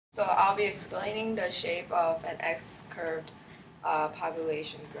So I'll be explaining the shape of an S-curved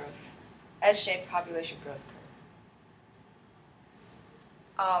population growth, S-shaped population growth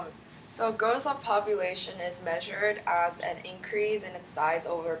curve. So growth of population is measured as an increase in its size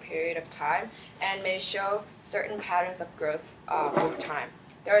over a period of time and may show certain patterns of growth with time.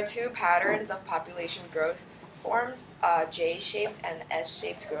 There are two patterns of population growth forms, J-shaped and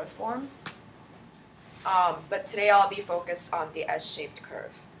S-shaped growth forms. But today I'll be focused on the S-shaped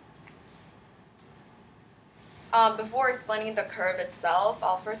curve. Before explaining the curve itself,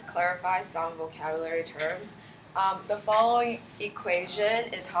 I'll first clarify some vocabulary terms. The following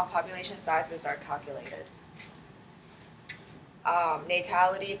equation is how population sizes are calculated.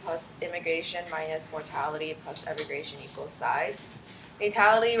 Natality plus immigration minus mortality plus emigration equals size.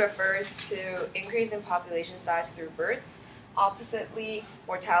 Natality refers to increase in population size through births. Oppositely,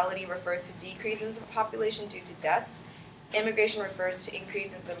 mortality refers to decreases in population due to deaths. Immigration refers to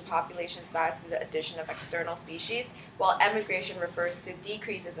increases in population size through the addition of external species, while emigration refers to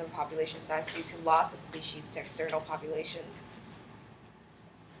decreases in population size due to loss of species to external populations.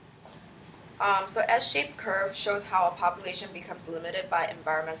 So S-shaped curve shows how a population becomes limited by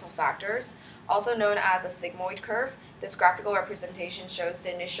environmental factors, also known as a sigmoid curve. This graphical representation shows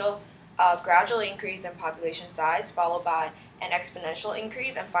the initial gradual increase in population size, followed by an exponential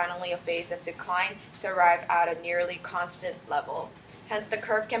increase, and finally a phase of decline to arrive at a nearly constant level. Hence, the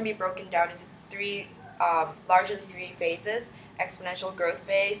curve can be broken down into largely three phases: exponential growth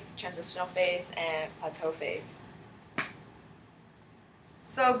phase, transitional phase, and plateau phase.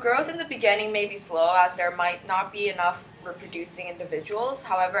 So growth in the beginning may be slow as there might not be enough reproducing individuals.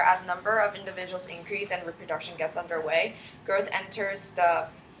 However, as number of individuals increase and reproduction gets underway, growth enters the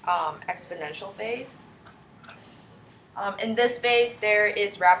exponential phase. In this phase, there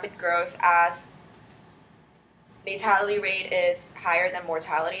is rapid growth as natality rate is higher than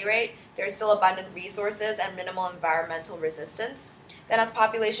mortality rate. There is still abundant resources and minimal environmental resistance. Then as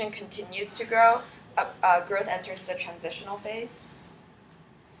population continues to grow, growth enters the transitional phase.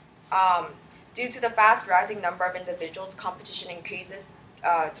 Due to the fast rising number of individuals, competition increases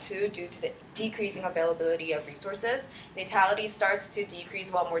due to the decreasing availability of resources. Natality starts to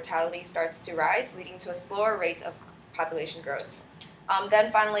decrease while mortality starts to rise, leading to a slower rate of population growth.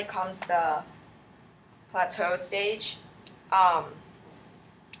 Then finally comes the plateau stage.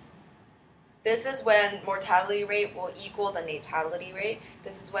 This is when mortality rate will equal the natality rate.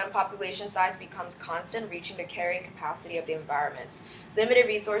 This is when population size becomes constant, reaching the carrying capacity of the environment. Limited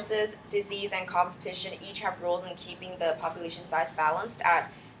resources, disease, and competition each have roles in keeping the population size balanced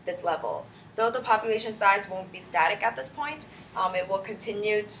at this level. Though the population size won't be static at this point, it will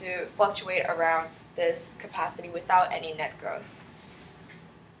continue to fluctuate around this capacity without any net growth.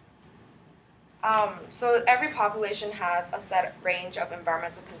 So every population has a set range of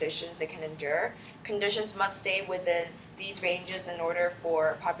environmental conditions it can endure. Conditions must stay within these ranges in order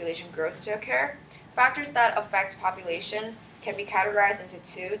for population growth to occur. Factors that affect population can be categorized into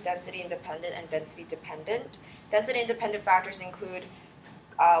two: density independent and density dependent. Density independent factors include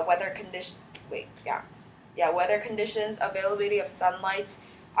weather conditions, availability of sunlight,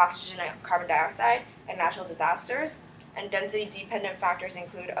 oxygen and carbon dioxide, and natural disasters. And density dependent factors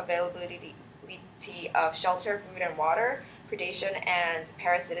include availability of shelter, food and water, predation and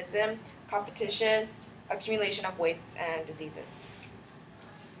parasitism, competition, accumulation of wastes, and diseases.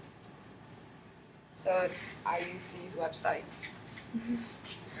 So I use these websites.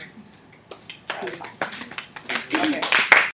 Okay.